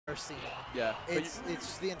scene. Yeah. It's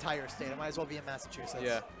the entire state. It might as well be in Massachusetts.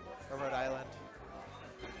 Yeah. Or Rhode Island.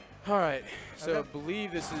 All right. So I Okay.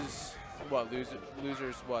 believe this is what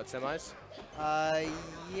losers what semis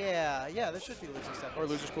Yeah, there should be losers semis. or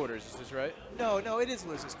losers quarters. Is this right? No, it is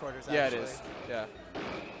losers quarters. Yeah, Actually. it is. Yeah.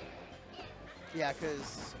 Yeah,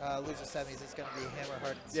 because losers semis is going to be Hammer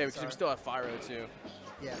Heart. And Yeah, because we still have Fyro too.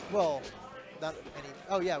 Yeah. Well, not any.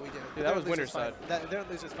 Oh yeah, we do. Yeah, that was winner's side. They're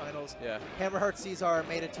losers finals. Yeah. Hammerheart Caesar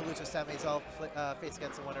made it to losers semis. I'll face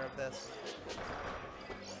against the winner of this.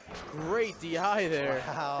 Great DI there.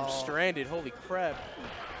 Wow. From Stranded. Holy crap.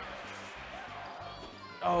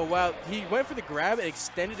 Oh, wow. He went for the grab and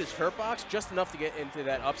extended his hurt box just enough to get into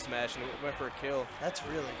that up smash and went for a kill. That's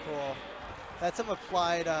really cool. That's some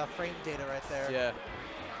applied frame data right there. Yeah.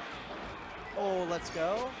 Oh, let's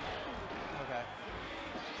go. Okay.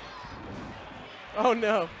 Oh,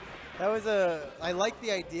 no. That was I like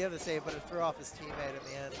the idea of the save, but it threw off his teammate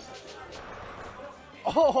in the end.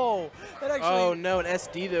 Oh, that actually. Oh, no. An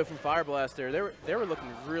SD, though, from Fireblaster. They were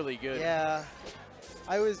looking really good. Yeah.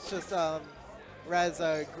 I was just, Razz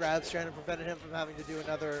grabbed Stranded and prevented him from having to do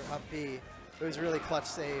another up B. It was a really clutch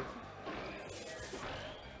save.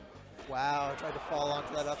 Wow, tried to fall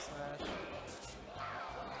onto that up smash.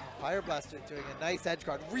 Fireblaster doing a nice edge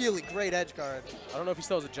guard. Really great edge guard. I don't know if he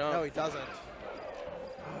still has a jump. No, he doesn't.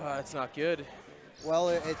 That's not good. Well,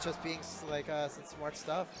 it's just being like some smart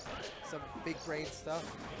stuff. Some big brain stuff.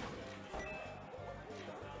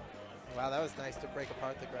 Wow, that was nice to break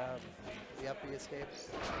apart the grab. The up B escape.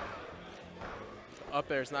 Up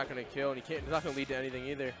there is not going to kill, and it's not going to lead to anything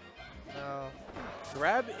either. No.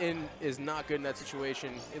 Grab in is not good in that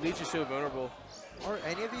situation. It leaves you so vulnerable. Are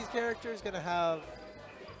any of these characters going to have...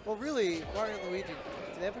 Well, really, Mario and Luigi,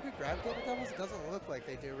 do they have a good grab game at doubles? It doesn't look like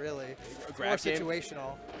they do, really. It's more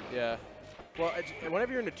situational. Yeah. Well,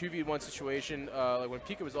 whenever you're in a 2v1 situation, like when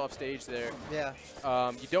Pika was off stage there, yeah,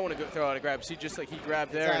 you don't want to go throw out a grab. See, just like he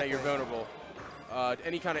grabbed there, and now you're vulnerable.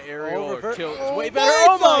 Any kind of aerial or kill is way better.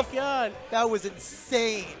 Oh my god! That was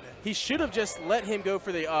insane. He should have just let him go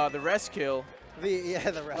for the rest kill. The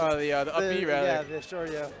rest. The up B rather. Yeah, the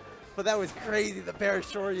Shoryu. But that was crazy. The bear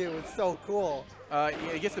Shoryu was so cool. Yeah,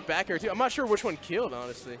 he gets the back air too. I'm not sure which one killed,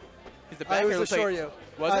 honestly. The back it was the Shoryu.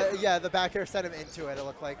 Was it? Yeah, the back air sent him into it, it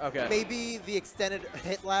looked like. Okay. Maybe the extended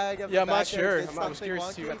hit lag of the I'm back not sure. air I was curious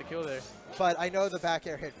to see who got the kill there. But I know the back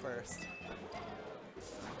air hit first.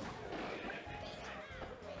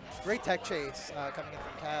 Great tech chase coming in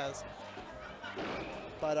from KaZ.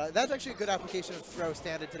 But that's actually a good application of throw.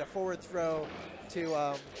 Standard did a forward throw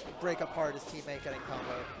to break apart his teammate getting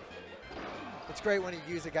comboed. It's great when you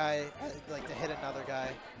use a guy like to hit another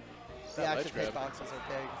guy. The active hitboxes are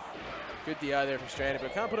big. Good DI there from Stranded,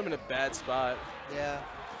 but kind of put him in a bad spot. Yeah.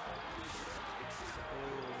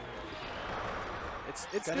 It's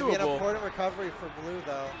gonna doable. Be an important recovery for Blue,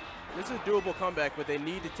 though. This is a doable comeback, but they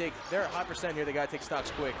need to take. They're at high percent here. They got to take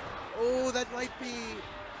stocks quick. Oh, that might be.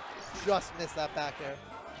 Just missed that back air.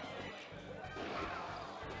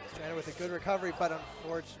 Stranded with a good recovery, but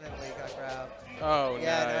unfortunately got grabbed. Oh,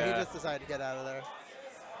 yeah, no, he just decided to get out of there.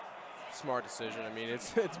 Smart decision. I mean,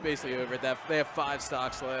 it's basically over at that. They have 5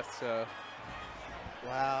 stocks left, so.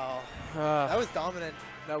 Wow. That was dominant.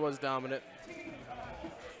 That was dominant.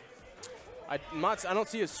 I don't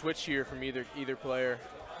see a switch here from either player.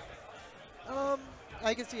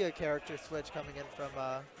 I can see a character switch coming in from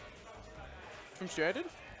Stranded?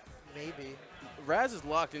 Maybe. Razz is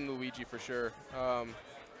locked in Luigi for sure.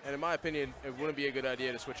 And in my opinion, it wouldn't be a good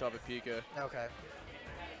idea to switch off at Pika. Okay.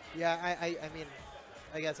 Yeah, I mean,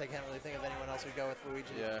 I guess I can't really think of anyone else who'd go with Luigi.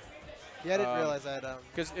 Yeah. Yeah, I didn't realize that.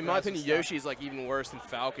 Because in my opinion, Yoshi is like even worse than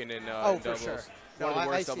Falcon in for doubles. Sure. One of the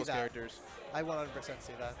worst doubles characters. I 100%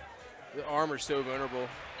 see that. The armor's so vulnerable.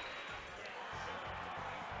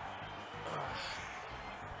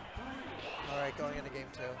 All right, going into game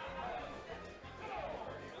 2.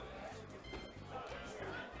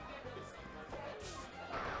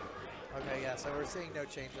 Okay, yeah, so we're seeing no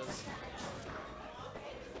changes.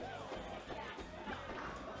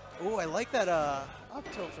 Ooh, I like that up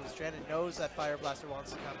tilt from Stranded. Knows that Fireblaster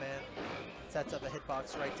wants to come in. Sets up a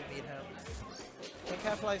hitbox right to meet him. Can't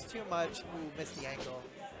capitalize too much. Ooh, missed the angle.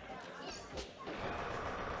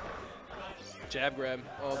 Jab grab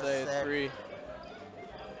all day at 3.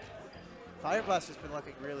 Fireblaster's been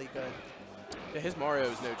looking really good. Yeah, his Mario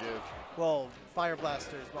is no joke. Well,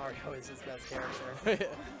 Fireblaster's Mario is his best character.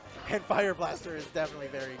 And Fireblaster is definitely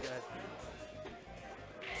very good.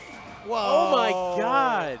 Whoa! Oh my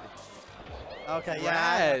god! Okay,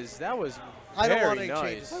 yeah. Razz, that was I don't want very any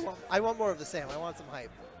nice. changes. I want more of the same. I want some hype.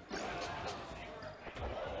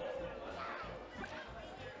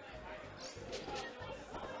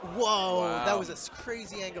 Whoa, wow. that was a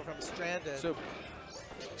crazy angle from Stranded. So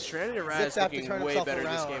Stranded and Razz looking way better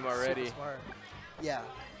this game already. Super smart. Yeah.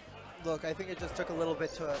 Look, I think it just took a little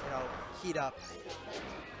bit to heat up.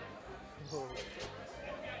 Ooh.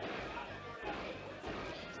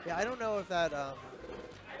 Yeah, I don't know if that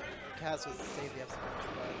KaZ was the save the F smash,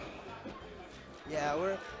 but yeah,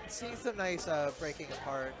 we're seeing some nice breaking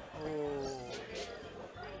apart. Oh,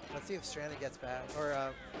 let's see if Stranded gets back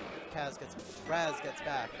or Razz gets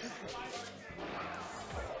back.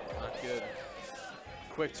 Not good.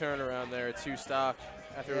 Quick turnaround there, 2 stock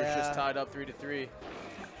after it was just tied up 3-3.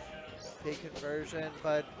 Big conversion,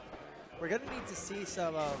 but we're gonna need to see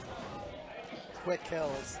some quick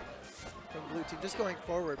kills from blue team. Just going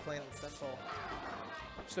forward, plain and simple.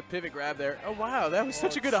 Just a pivot grab there. Oh wow, that was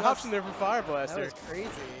such a good option there from Fireblaster. That was crazy.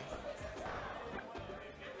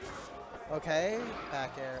 Okay,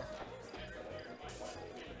 back air.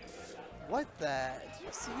 What the? Did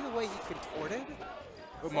you see the way he contorted?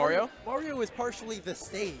 With Mario? Mario was partially the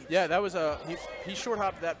stage. Yeah, that was he short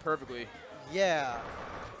hopped that perfectly. Yeah,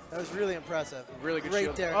 that was really impressive. Really good Great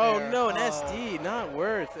shield. there. Oh no, an SD, not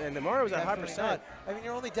worth. And the Mario was at high percent. I mean,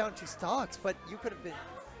 you're only down 2 stocks, but you could have been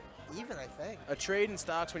even, I think. A trade in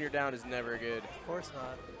stocks when you're down is never good. Of course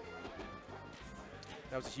not.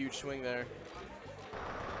 That was a huge swing there.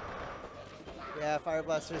 Yeah,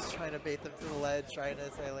 Fireblaster is trying to bait them to the ledge, trying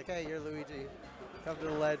to say like, hey, you're Luigi. Come to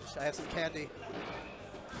the ledge. I have some candy.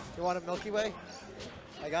 You want a Milky Way?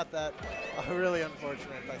 I got that. Oh, really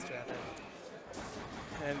unfortunate by Stranded.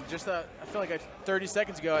 And just I feel like 30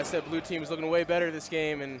 seconds ago I said blue team was looking way better this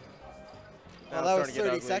game, and well, that was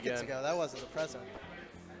 30 seconds ago. That wasn't the present.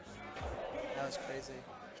 That was crazy.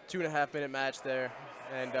 2.5 minute match there,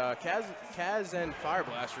 and KaZ and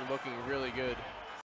Fireblaster looking really good.